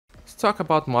talk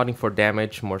about modding for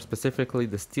damage, more specifically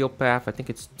the steel path. I think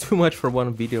it's too much for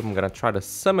one video. I'm gonna try to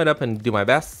sum it up and do my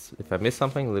best. If I miss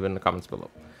something, leave it in the comments below.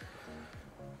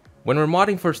 When we're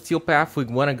modding for steel path, we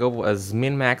want to go as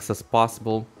min-max as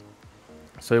possible.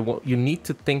 So you need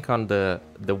to think on the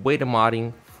way to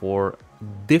modding for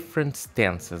different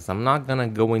stances. I'm not gonna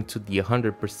go into the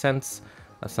 100%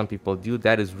 as some people do.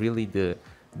 That is really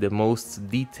the most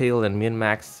detailed and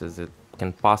min-max as it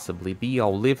can possibly be.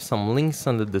 I'll leave some links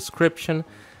in the description.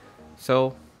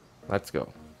 So let's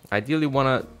go. Ideally want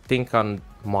to think on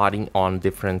modding on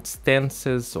different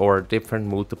stances or different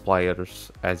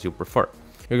multipliers as you prefer.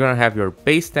 You're gonna have your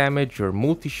base damage, your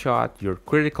multi-shot, your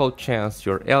critical chance,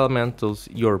 your elementals,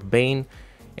 your bane,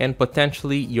 and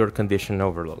potentially your condition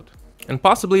overload. And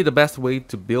possibly the best way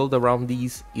to build around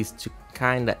these is to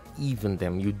kinda even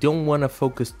them. You don't wanna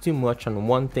focus too much on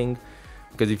one thing,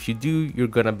 because if you do, you're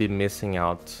gonna be missing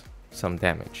out some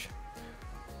damage.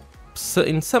 So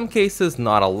in some cases,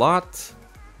 not a lot,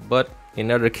 but in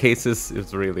other cases,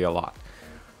 it's really a lot.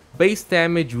 Base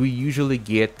damage we usually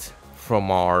get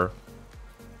from our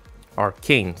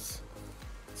arcanes.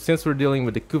 Since we're dealing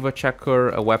with the Kuva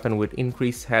Chakur, a weapon with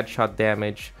increased headshot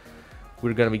damage,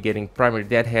 we're gonna be getting primary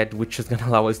deadhead, which is gonna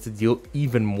allow us to deal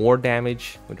even more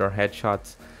damage with our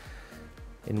headshots.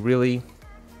 And really,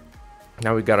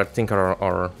 now we gotta think of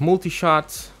our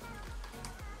multi-shots.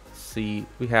 See,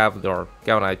 we have our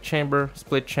galvanized chamber,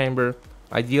 split chamber,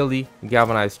 ideally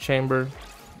galvanized chamber.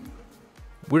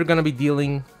 We're gonna be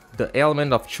dealing, the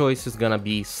element of choice is gonna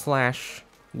be slash,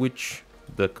 which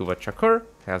the Kuva Chakur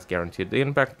has guaranteed the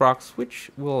impact procs, which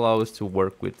will allow us to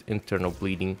work with internal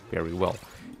bleeding very well,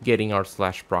 getting our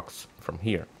slash procs from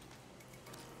here.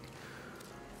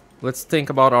 Let's think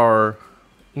about our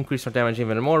increase our damage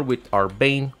even more with our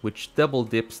Bane, which double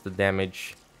dips the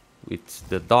damage with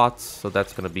the dots. So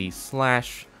that's gonna be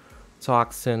slash,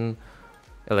 toxin,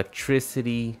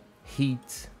 electricity,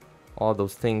 heat, all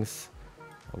those things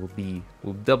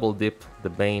will double dip the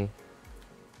Bane.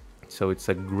 So it's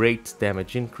a great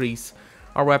damage increase.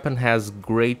 Our weapon has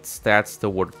great stats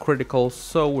toward critical,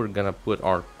 so we're gonna put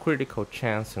our critical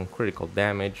chance and critical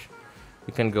damage.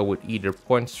 We can go with either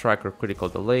point strike or critical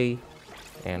delay.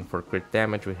 And for crit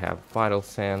damage we have vital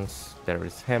sense, there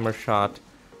is hammer shot,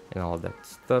 and all that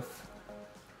stuff.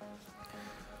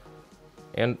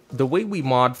 And the way we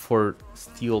mod for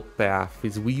steel path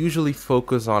is we usually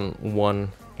focus on one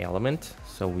element.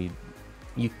 So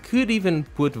you could even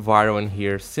put Viro in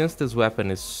here. Since this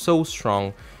weapon is so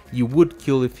strong, you would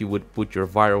kill if you would put your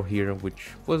Viro here,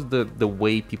 which was the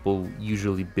way people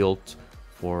usually built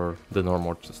for the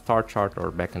normal star chart or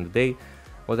back in the day.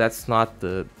 Well, that's not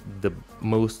the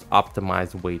most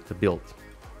optimized way to build.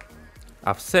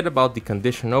 I've said about the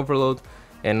condition overload,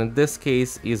 and in this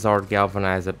case is our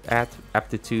galvanized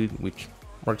aptitude, which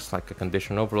works like a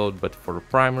condition overload, but for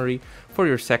primary. For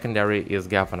your secondary is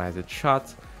galvanized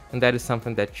shot, and that is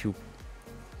something that you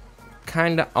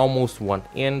kinda almost want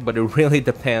in, but it really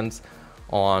depends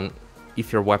on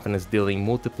if your weapon is dealing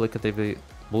multiplicative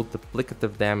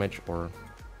damage or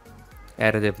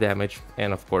additive damage.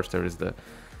 And of course there is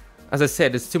as I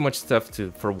said, it's too much stuff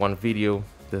for one video.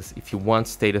 If you want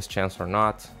status chance or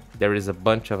not, there is a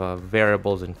bunch of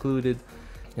variables included.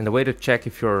 And the way to check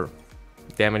if your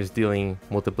damage is dealing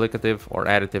multiplicative or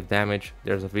additive damage,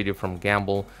 there's a video from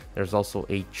Gamble. There's also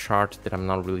a chart that I'm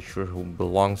not really sure who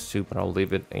belongs to, but I'll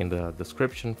leave it in the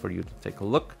description for you to take a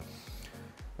look.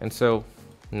 And so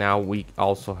now we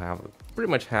also pretty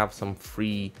much have some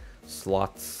free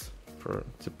slots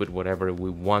to put whatever we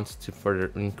want to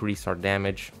further increase our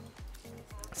damage.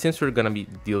 Since we're gonna be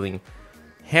dealing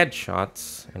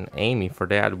headshots and aiming for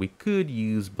that, we could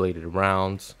use bladed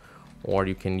rounds, or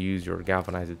you can use your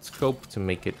galvanized scope to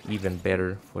make it even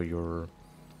better for your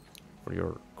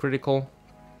critical.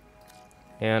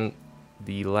 And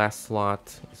the last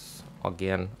slot is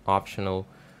again optional.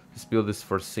 This build is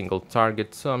for single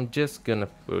target, so I'm just gonna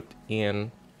put in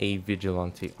a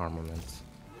vigilante armament.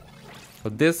 So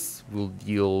this will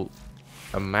deal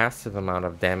a massive amount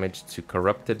of damage to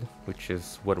corrupted, which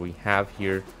is what we have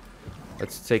here.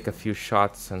 Let's take a few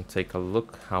shots and take a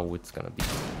look how it's gonna be.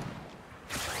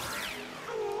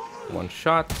 One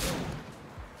shot,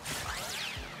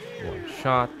 one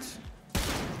shot,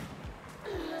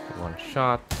 one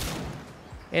shot,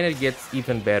 and it gets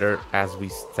even better as we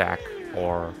stack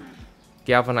our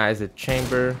galvanized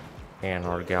chamber and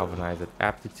our galvanized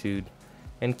aptitude.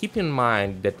 And keep in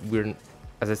mind that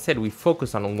as I said, we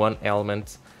focus on one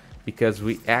element because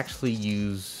we actually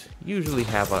usually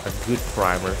have a good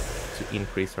primer to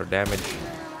increase our damage,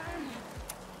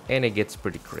 and it gets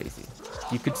pretty crazy.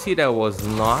 You could see that I was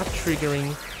not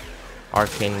triggering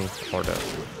arcane or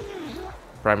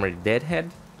primary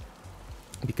deadhead,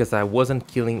 because I wasn't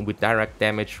killing with direct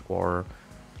damage or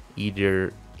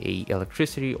either a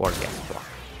electricity or gas block.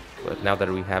 But now that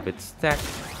we have it stacked,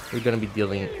 we're gonna be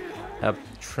dealing a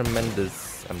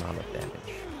tremendous amount of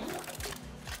damage.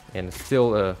 And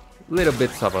still a little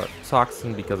bits of a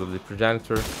toxin because of the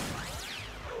progenitor.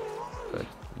 But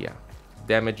yeah,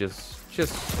 damage is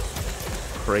just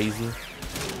crazy.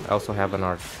 I also have an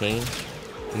arcane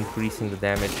increasing the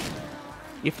damage.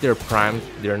 If they're primed,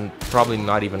 they're probably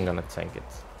not even gonna tank it.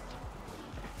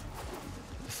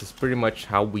 This is pretty much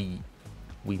how we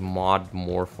mod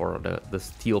more for the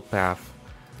steel path.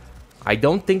 I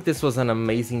don't think this was an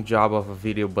amazing job of a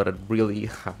video, but it really,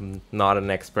 I'm not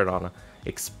an expert on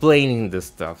explaining this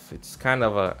stuff. It's kind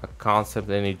of a concept,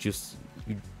 and it just,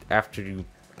 after you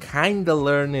kind of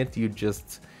learn it, you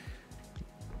just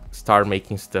start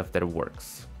making stuff that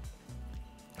works.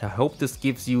 I hope this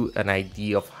gives you an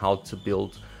idea of how to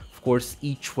build. Of course,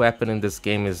 each weapon in this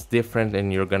game is different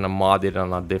and you're gonna mod it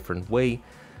on a different way,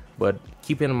 but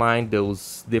keep in mind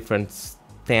those different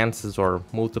stances or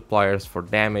multipliers for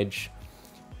damage,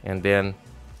 and then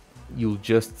you'll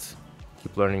just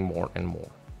keep learning more and more.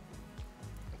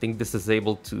 I think this was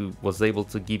able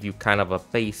to give you kind of a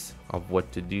pace of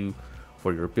what to do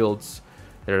for your builds.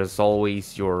 There's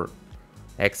always your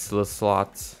Excellus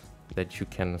slots that you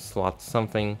can slot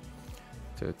something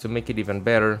to make it even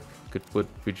better. You could put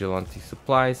vigilante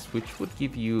supplies, which would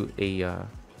give you a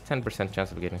 10%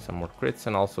 chance of getting some more crits,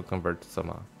 and also convert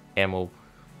some ammo,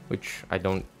 which I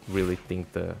don't really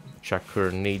think the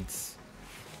Chakur needs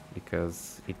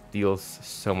because it deals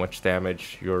so much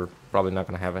damage. You're probably not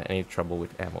gonna have any trouble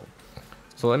with ammo.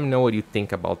 So let me know what you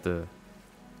think about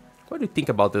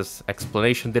this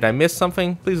explanation. Did I miss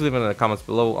something? Please leave it in the comments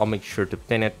below. I'll make sure to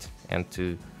pin it and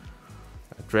to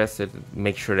address it,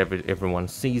 make sure that everyone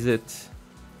sees it.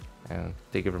 And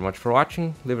thank you very much for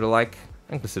watching. Leave it a like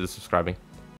and consider subscribing.